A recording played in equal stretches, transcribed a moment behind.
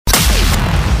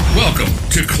Welcome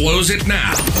to Close It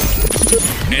Now,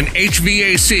 an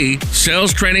HVAC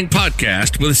sales training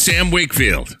podcast with Sam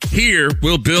Wakefield. Here,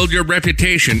 we'll build your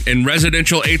reputation in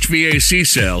residential HVAC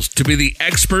sales to be the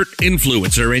expert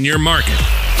influencer in your market.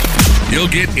 You'll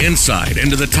get insight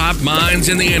into the top minds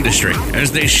in the industry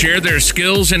as they share their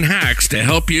skills and hacks to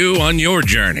help you on your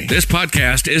journey. This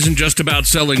podcast isn't just about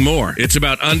selling more. It's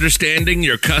about understanding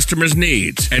your customers'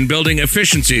 needs and building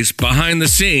efficiencies behind the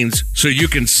scenes so you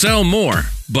can sell more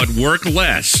but work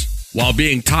less while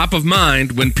being top of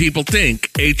mind when people think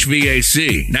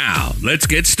HVAC. Now, let's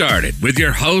get started with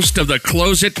your host of the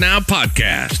Close It Now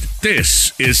podcast.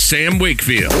 This is Sam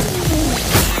Wakefield.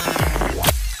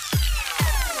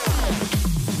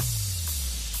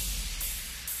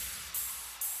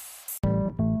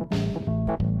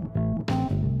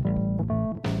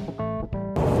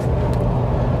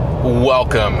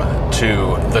 Welcome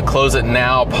to the Close It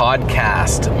Now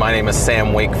podcast. My name is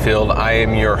Sam Wakefield. I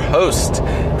am your host.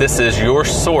 This is your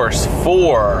source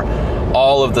for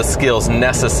all of the skills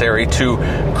necessary to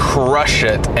crush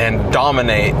it and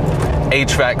dominate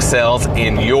HVAC sales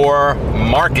in your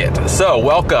market. So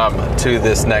welcome to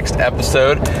this next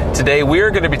episode. Today we are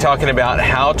going to be talking about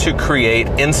how to create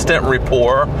instant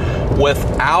rapport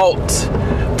without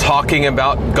talking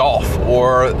about golf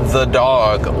or the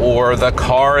dog or the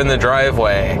car in the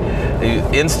driveway.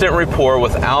 Instant rapport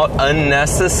without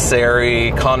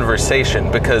unnecessary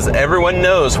conversation, because everyone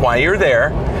knows why you're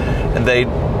there, and they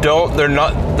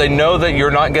know that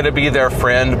you're not going to be their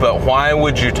friend, but why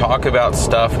would you talk about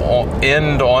stuff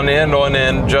end on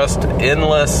end, just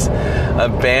endless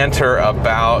banter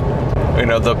about,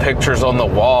 the pictures on the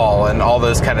wall and all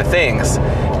those kind of things.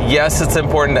 Yes, it's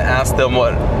important to ask them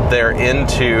what they're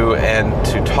into and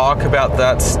to talk about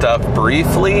that stuff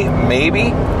briefly,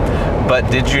 maybe, but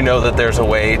did you know that there's a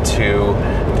way to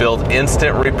build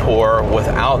instant rapport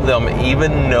without them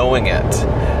even knowing it?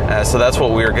 So that's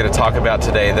what we're going to talk about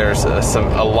today. There's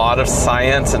a lot of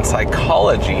science and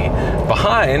psychology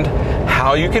behind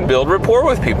how you can build rapport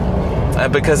with people.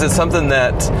 Because it's something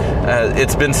that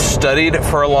it's been studied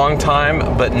for a long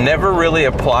time, but never really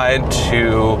applied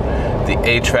to the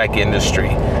HVAC industry.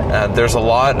 There's a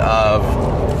lot of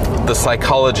the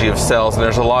psychology of sales, and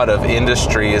there's a lot of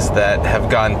industries that have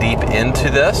gone deep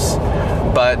into this,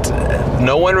 but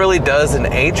no one really does in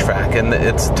HVAC, and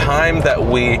it's time that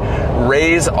we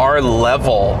raise our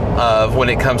level of when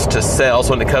it comes to sales,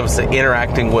 when it comes to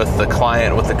interacting with the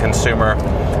client, with the consumer,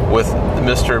 with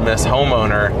Mr. and Miss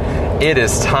Homeowner. It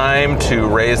is time to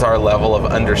raise our level of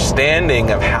understanding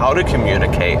of how to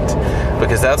communicate,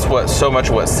 because that's what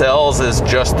sells is,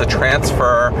 just the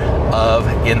transfer of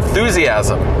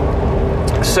enthusiasm.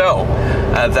 So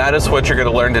that is what you're going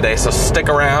to learn today. So stick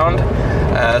around.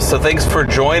 So thanks for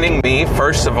joining me.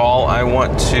 First of all, I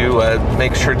want to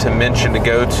make sure to mention to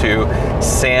go to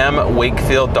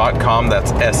samwakefield.com.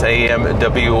 That's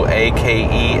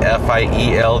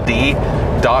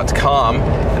SAMWAKEFIELD.com.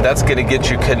 And that's going to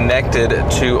get you connected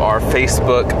to our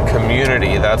Facebook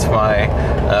community. That's my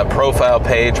profile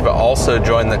page, but also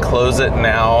join the Close It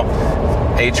Now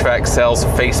HVAC Sales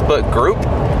Facebook group.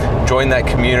 Join that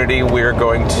community. We're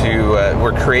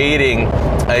creating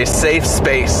a safe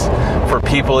space for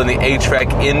people in the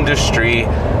HVAC industry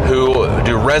who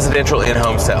do residential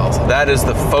in-home sales. That is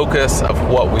the focus of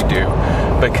what we do,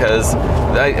 because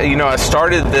I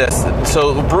started this.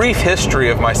 So, brief history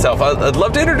of myself. I'd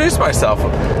love to introduce myself.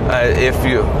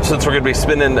 Since we're going to be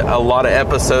spending a lot of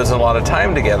episodes and a lot of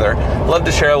time together, I'd love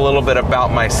to share a little bit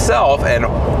about myself and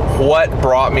what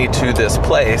brought me to this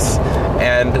place,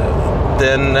 and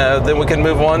then we can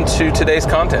move on to today's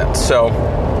content. So,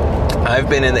 I've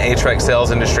been in the HVAC sales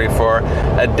industry for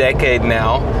a decade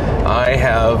now. I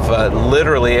have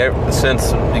literally,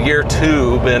 since year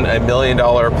 2, been $1 million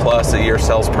plus a year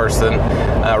salesperson.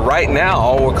 Right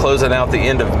now, we're closing out the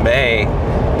end of May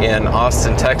in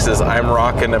Austin, Texas. I'm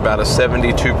rocking about a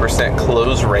 72%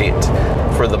 close rate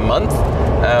for the month,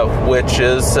 which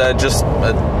is it's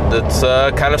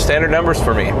kind of standard numbers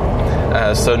for me.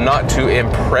 So not to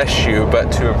impress you,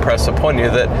 but to impress upon you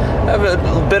that I have a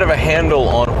bit of a handle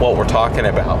on what we're talking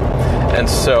about. And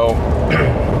so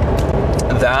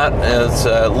that is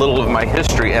a little of my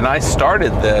history. And I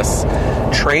started this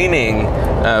training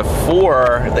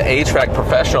for the HVAC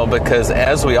professional because,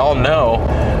 as we all know,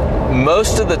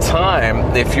 most of the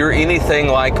time, if you're anything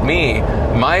like me,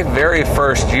 my very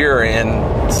first year in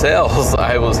sales,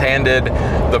 I was handed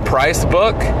the price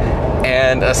book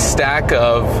and a stack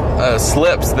of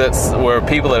slips were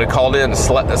people that had called in,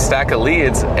 a stack of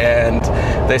leads, and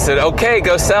they said, okay,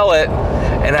 go sell it.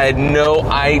 And I had no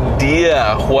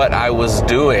idea what I was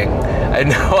doing. had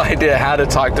no idea how to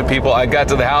talk to people. I got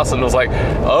to the house and was like,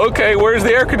 okay, where's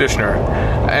the air conditioner?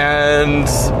 And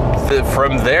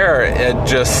from there, it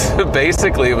just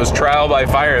basically it was trial by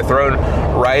fire, thrown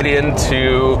right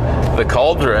into the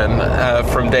cauldron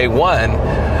from day one.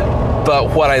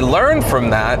 But what I learned from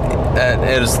that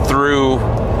is through,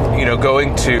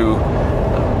 going to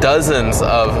dozens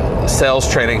of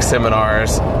sales training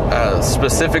seminars,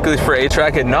 specifically for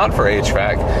HVAC and not for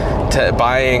HVAC,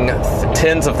 buying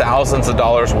tens of thousands of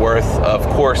dollars worth of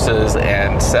courses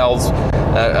and sales.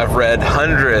 I've read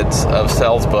hundreds of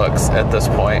sales books at this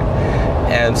point.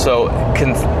 And so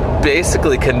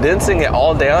basically condensing it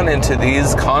all down into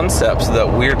these concepts that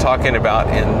we're talking about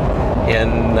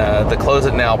in the Close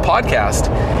It Now podcast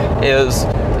is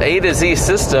A to Z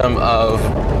system of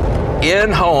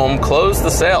in-home, close the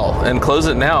sale and close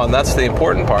it now. And that's the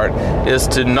important part, is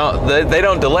to not, they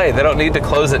don't delay. They don't need to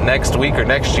close it next week or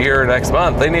next year or next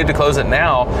month. They need to close it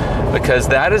now, because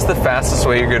that is the fastest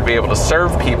way you're going to be able to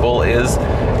serve people is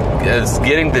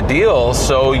getting the deal,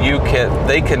 so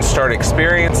they can start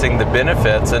experiencing the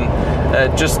benefits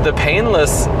and just the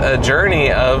painless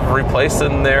journey of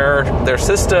replacing their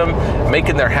system,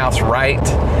 making their house right.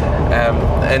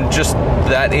 And just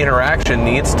that interaction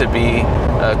needs to be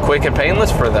quick and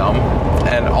painless for them.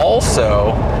 And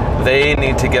also, they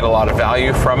need to get a lot of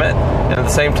value from it. And at the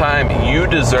same time, you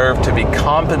deserve to be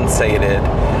compensated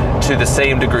to the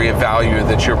same degree of value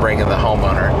that you're bringing the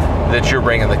homeowner, that you're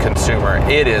bringing the consumer.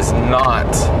 It is not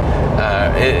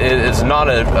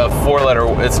a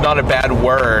four-letter, it's not a bad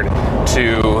word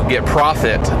to get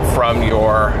profit from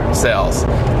your sales.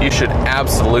 You should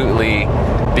absolutely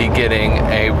be getting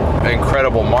an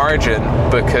incredible margin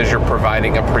because you're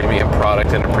providing a premium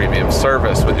product and a premium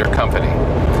service with your company.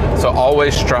 So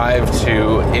always strive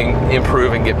to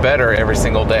improve and get better every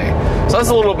single day. So that's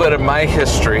a little bit of my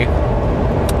history.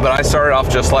 But I started off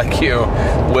just like you,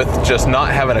 with just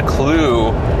not having a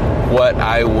clue what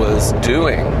I was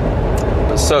doing.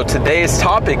 So today's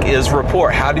topic is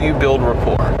rapport. How do you build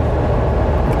rapport?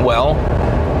 Well,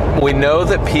 we know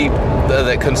that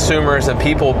that consumers and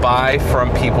people buy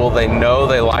from people they know,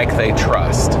 they like, they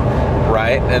trust,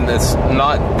 right? And that's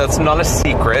not a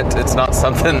secret. It's not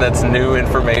something that's new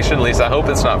information. At least I hope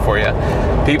it's not for you.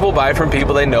 People buy from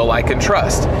people they know, like, and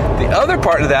trust. The other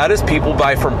part of that is people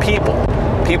buy from people.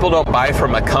 People don't buy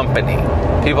from a company.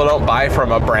 People don't buy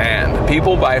from a brand.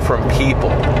 People buy from people.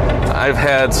 I've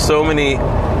had so many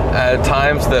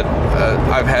times that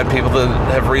I've had people that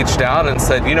have reached out and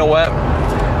said, you know what,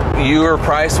 your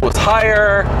price was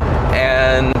higher,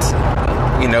 and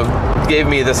gave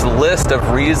me this list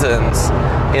of reasons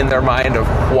in their mind of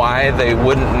why they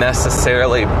wouldn't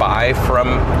necessarily buy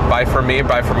from me,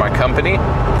 buy from my company.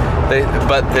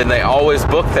 But then they always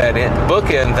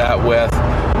bookend that with,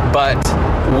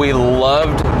 but we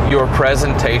loved your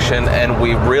presentation and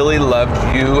we really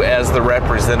loved you as the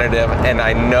representative, and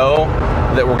I know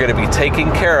that we're going to be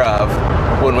taken care of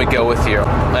when we go with you.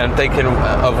 And I'm thinking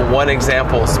of one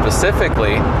example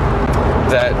specifically,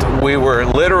 that we were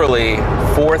literally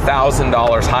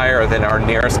 $4,000 higher than our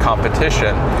nearest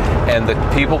competition, and the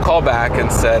people called back and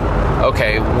said,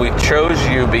 okay, we chose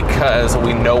you because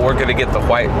we know we're going to get the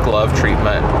white glove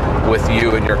treatment with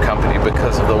you and your company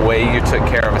because of the way you took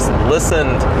care of us and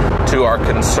listened to our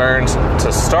concerns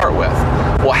to start with.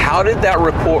 Well, how did that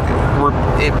report?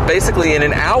 Basically, in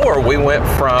an hour, we went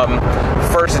from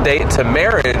first date to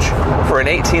marriage for an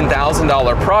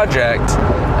 $18,000 project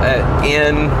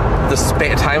in the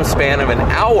time span of an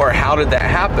hour. How did that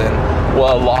happen?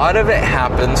 Well, a lot of it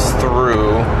happens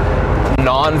through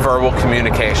nonverbal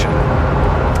communication.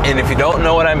 And if you don't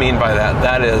know what I mean by that,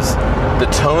 that is the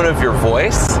tone of your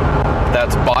voice,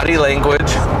 that's body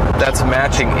language, that's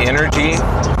matching energy,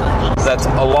 that's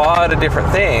a lot of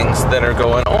different things that are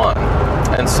going on.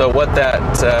 And so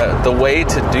the way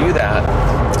to do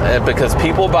that, because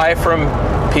people buy from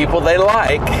people they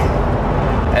like,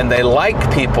 and they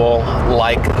like people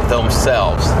like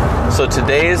themselves. So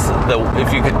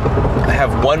if you could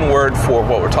have one word for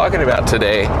what we're talking about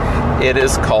today, it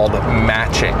is called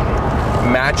matching.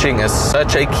 Matching is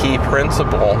such a key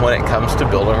principle when it comes to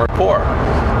building rapport.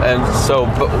 And so,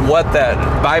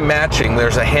 by matching,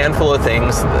 there's a handful of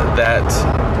things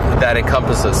that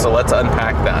encompasses. So let's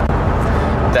unpack that.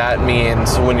 That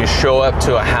means when you show up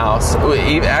to a house,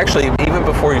 actually even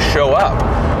before you show up,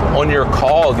 on your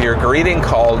call, your greeting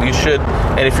call, you should,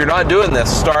 and if you're not doing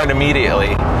this, start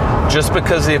immediately. Just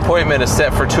because the appointment is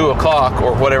set for 2 o'clock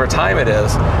or whatever time it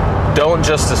is, don't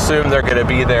just assume they're going to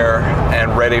be there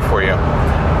and ready for you.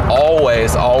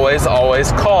 Always, always,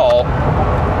 always call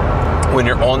when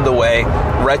you're on the way,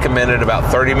 recommended about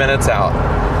 30 minutes out.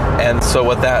 And so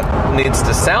what that needs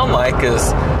to sound like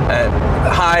is,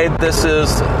 hi, this is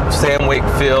Sam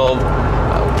Wakefield,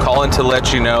 calling to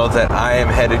let you know that I am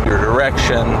headed your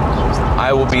direction.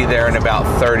 I will be there in about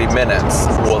 30 minutes.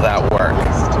 Will that work?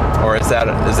 Or is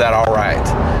that all right?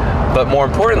 But more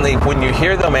importantly, when you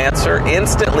hear them answer,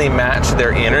 instantly match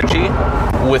their energy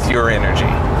with your energy.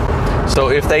 So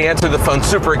if they answer the phone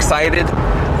super excited,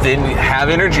 then have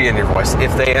energy in your voice.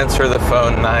 If they answer the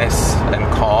phone nice and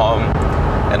calm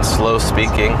and slow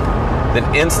speaking,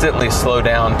 then instantly slow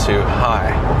down to,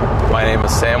 hi, my name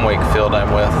is Sam Wakefield.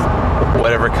 I'm with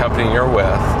whatever company you're with.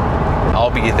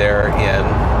 I'll be there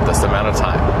in this amount of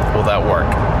time. Will that work?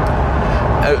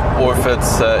 Or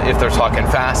if they're talking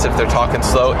fast, if they're talking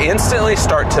slow, instantly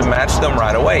start to match them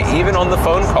right away, even on the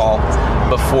phone call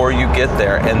before you get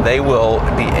there, and they will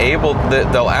be able,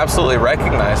 they'll absolutely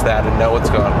recognize that and know what's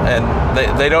going on.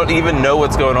 And they don't even know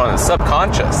what's going on. It's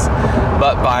subconscious.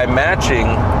 But by matching,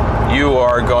 you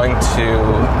are going to,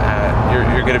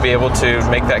 you're going to be able to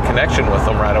make that connection with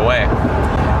them right away.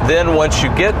 Then once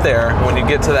you get there, when you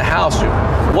get to the house,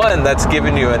 one, that's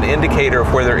giving you an indicator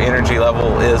of where their energy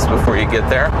level is before you get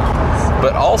there.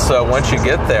 But also, once you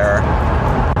get there,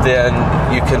 then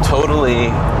you can totally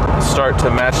start to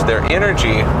match their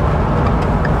energy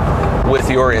with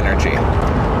your energy.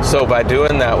 So by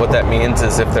doing that, what that means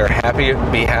is if they're happy,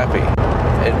 be happy.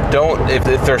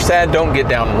 If they're sad, don't get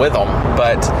down with them,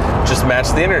 but just match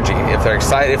the energy. If they're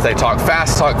excited, if they talk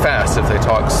fast, talk fast. If they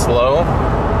talk slow,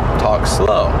 talk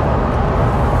slow.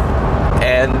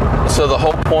 And so the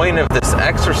whole point of this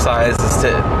exercise is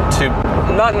to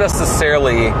not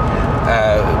necessarily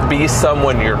be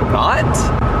someone you're not,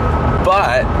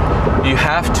 but you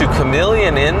have to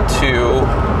chameleon into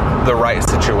the right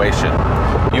situation.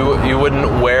 You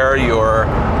wouldn't wear your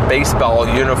baseball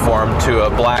uniform to a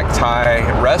black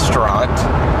tie restaurant.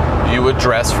 You would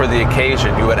dress for the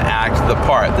occasion. You would act the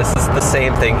part. This is the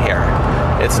same thing here.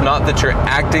 It's not that you're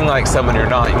acting like someone you're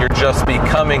not. You're just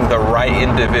becoming the right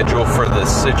individual for the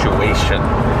situation.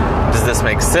 Does this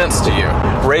make sense to you?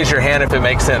 Raise your hand if it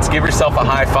makes sense. Give yourself a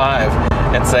high five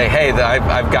and say, hey,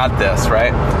 I've got this,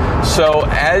 right? So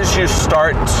as you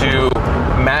start to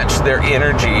match their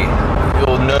energy,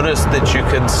 you'll notice that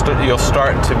you'll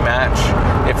start to match.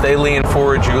 If they lean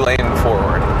forward, you lean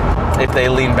forward. If they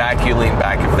lean back, you lean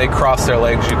back. If they cross their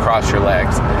legs, you cross your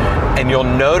legs. And you'll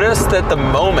notice that the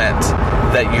moment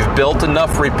that you've built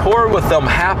enough rapport with them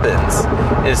happens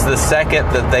is the second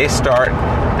that they start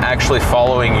actually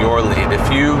following your lead.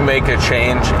 If you make a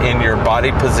change in your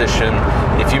body position,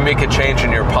 if you make a change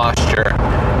in your posture,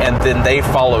 and then they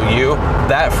follow you,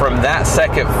 that from that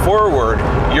second forward,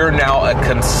 you're now a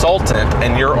consultant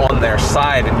and you're on their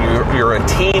side and you're a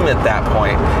team at that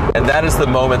point. And that is the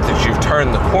moment that you've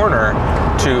turned the corner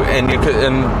to, and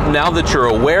now that you're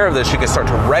aware of this, you can start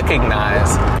to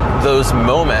recognize those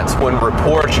moments when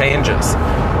rapport changes.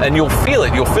 And you'll feel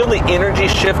it. You'll feel the energy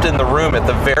shift in the room at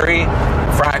the very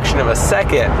fraction of a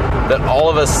second that all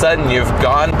of a sudden you've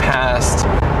gone past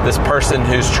this person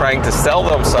who's trying to sell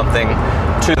them something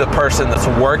to the person that's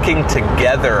working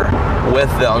together with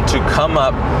them to come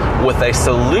up with a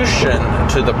solution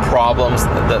to the problems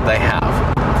that they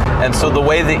have. And so the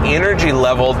way the energy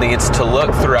level needs to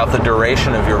look throughout the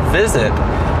duration of your visit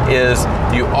is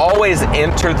you always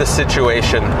enter the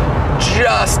situation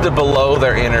just below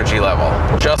their energy level.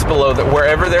 Just below that,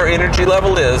 wherever their energy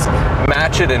level is,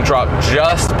 match it and drop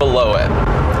just below it.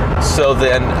 So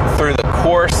then through the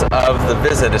course of the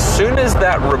visit, as soon as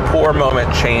that rapport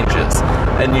moment changes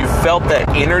and you felt that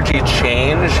energy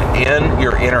change in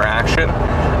your interaction,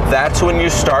 that's when you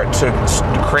start to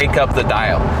crank up the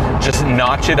dial. Just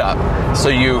notch it up. So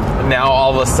you now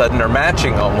all of a sudden are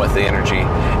matching them with the energy.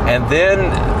 And then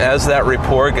as that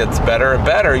rapport gets better and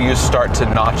better, you start to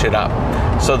notch it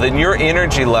up. So then your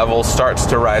energy level starts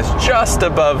to rise just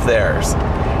above theirs.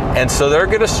 And so they're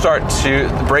going to start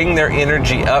to bring their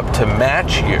energy up to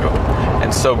match you.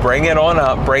 And so bring it on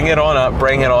up, bring it on up,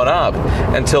 bring it on up,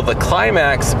 until the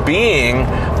climax being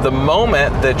the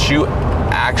moment that you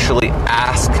actually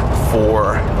ask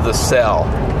for the sale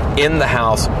in the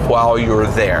house while you're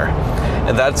there.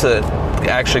 And that's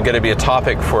actually going to be a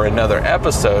topic for another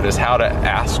episode, is how to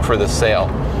ask for the sale.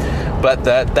 But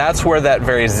that's where that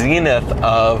very zenith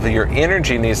of your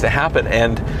energy needs to happen.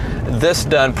 And this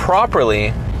done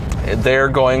properly, they're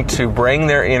going to bring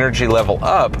their energy level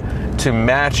up to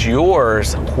match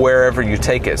yours wherever you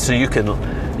take it. So you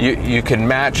can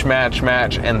match,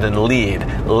 and then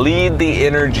lead the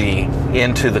energy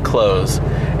into the close.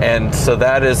 And so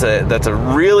that's a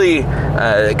really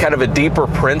kind of a deeper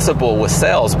principle with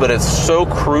sales, but it's so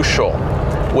crucial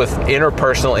with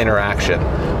interpersonal interaction.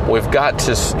 We've got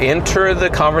to enter the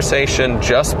conversation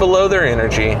just below their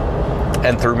energy,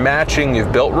 and through matching,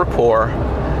 you've built rapport.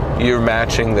 You're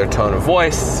matching their tone of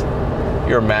voice.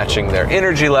 You're matching their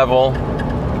energy level.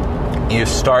 You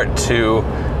start to,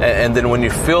 and then when you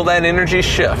feel that energy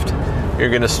shift, you're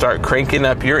going to start cranking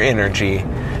up your energy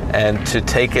and to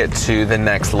take it to the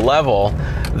next level.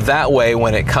 That way,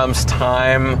 when it comes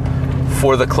time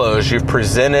for the close, you've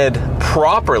presented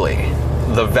properly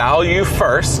the value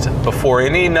first before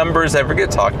any numbers ever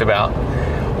get talked about.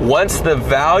 Once the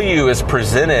value is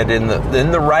presented in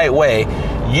the right way,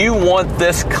 you want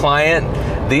this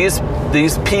client,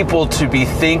 these people to be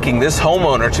thinking, this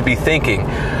homeowner to be thinking,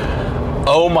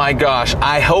 oh my gosh,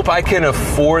 I hope I can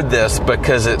afford this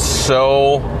because it's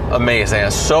so amazing.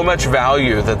 It's so much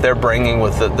value that they're bringing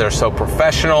with it. They're so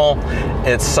professional.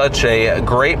 It's such a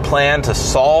great plan to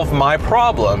solve my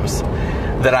problems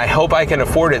that I hope I can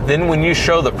afford it. Then when you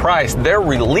show the price, they're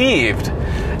relieved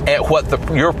at what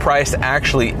your price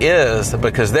actually is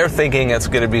because they're thinking it's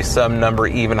going to be some number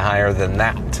even higher than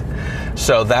that.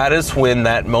 So that is when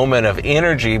that moment of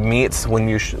energy meets when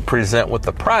you present with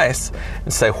the price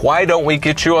and say, why don't we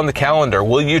get you on the calendar?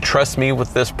 Will you trust me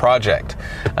with this project?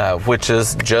 Which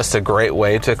is just a great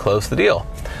way to close the deal.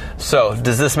 So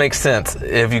does this make sense?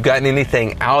 Have you gotten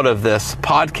anything out of this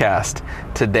podcast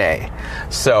today?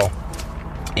 So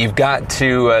you've got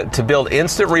to build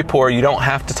instant rapport. You don't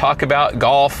have to talk about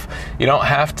golf. You don't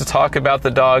have to talk about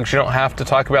the dogs. You don't have to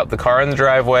talk about the car in the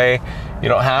driveway. You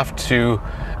don't have to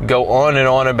go on and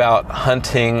on about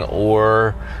hunting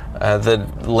or the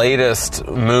latest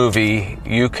movie.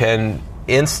 You can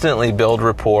instantly build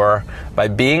rapport by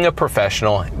being a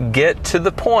professional. Get to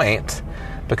the point,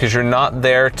 because you're not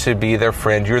there to be their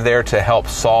friend. You're there to help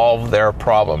solve their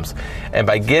problems. And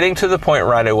by getting to the point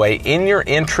right away in your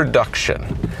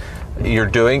introduction,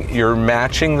 you're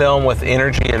matching them with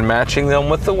energy and matching them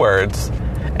with the words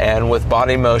and with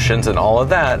body motions and all of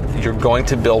that. You're going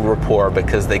to build rapport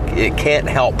because it can't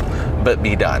help but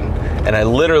be done. And I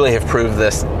literally have proved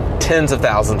this tens of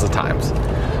thousands of times.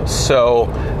 So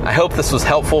I hope this was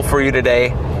helpful for you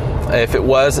today. If it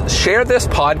was, share this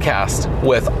podcast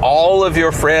with all of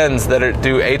your friends that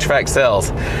do HVAC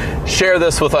sales. Share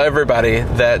this with everybody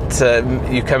that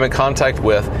you come in contact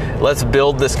with. Let's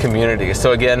build this community.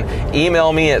 So again,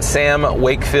 email me at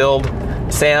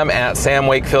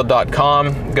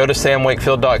sam@samwakefield.com. Go to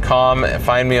samwakefield.com and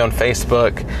find me on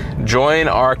Facebook. Join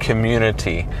our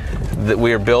community. That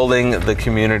we are building the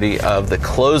community of the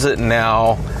Close It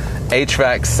Now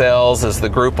HVAC Sales is the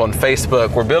group on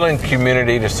Facebook. We're building a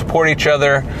community to support each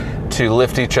other, to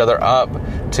lift each other up,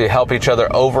 to help each other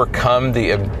overcome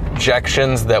the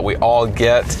objections that we all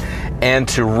get, and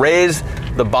to raise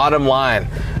the bottom line,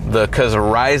 because a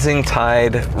rising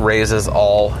tide raises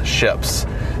all ships.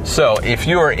 So if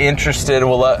you are interested,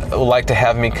 would like to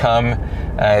have me come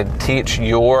teach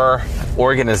your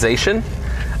organization,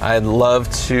 I'd love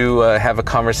to have a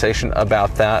conversation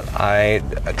about that. I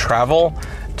travel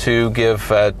to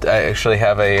give, I actually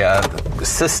have a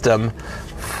system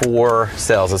for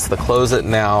sales. It's the Close It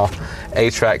Now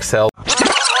HVAC sales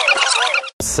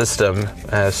system.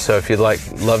 So if you'd like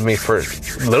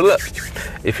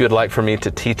for me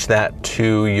to teach that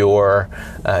to your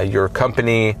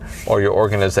company or your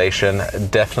organization,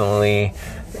 definitely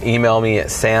email me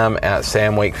at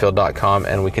sam@samwakefield.com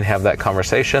and we can have that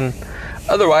conversation.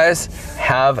 Otherwise,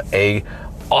 have a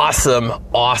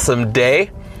awesome day.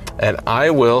 And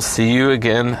I will see you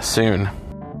again soon.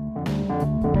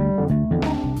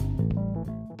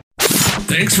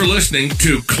 Thanks for listening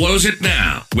to Close It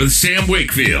Now with Sam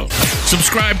Wakefield.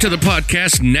 Subscribe to the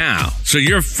podcast now so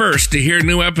you're first to hear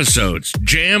new episodes,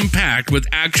 jam-packed with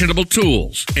actionable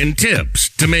tools and tips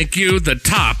to make you the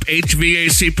top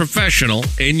HVAC professional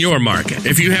in your market.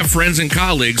 If you have friends and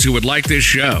colleagues who would like this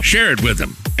show, share it with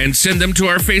them and send them to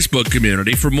our Facebook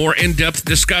community for more in-depth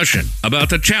discussion about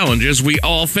the challenges we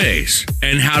all face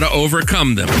and how to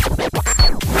overcome them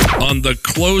on the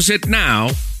Close It Now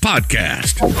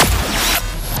podcast.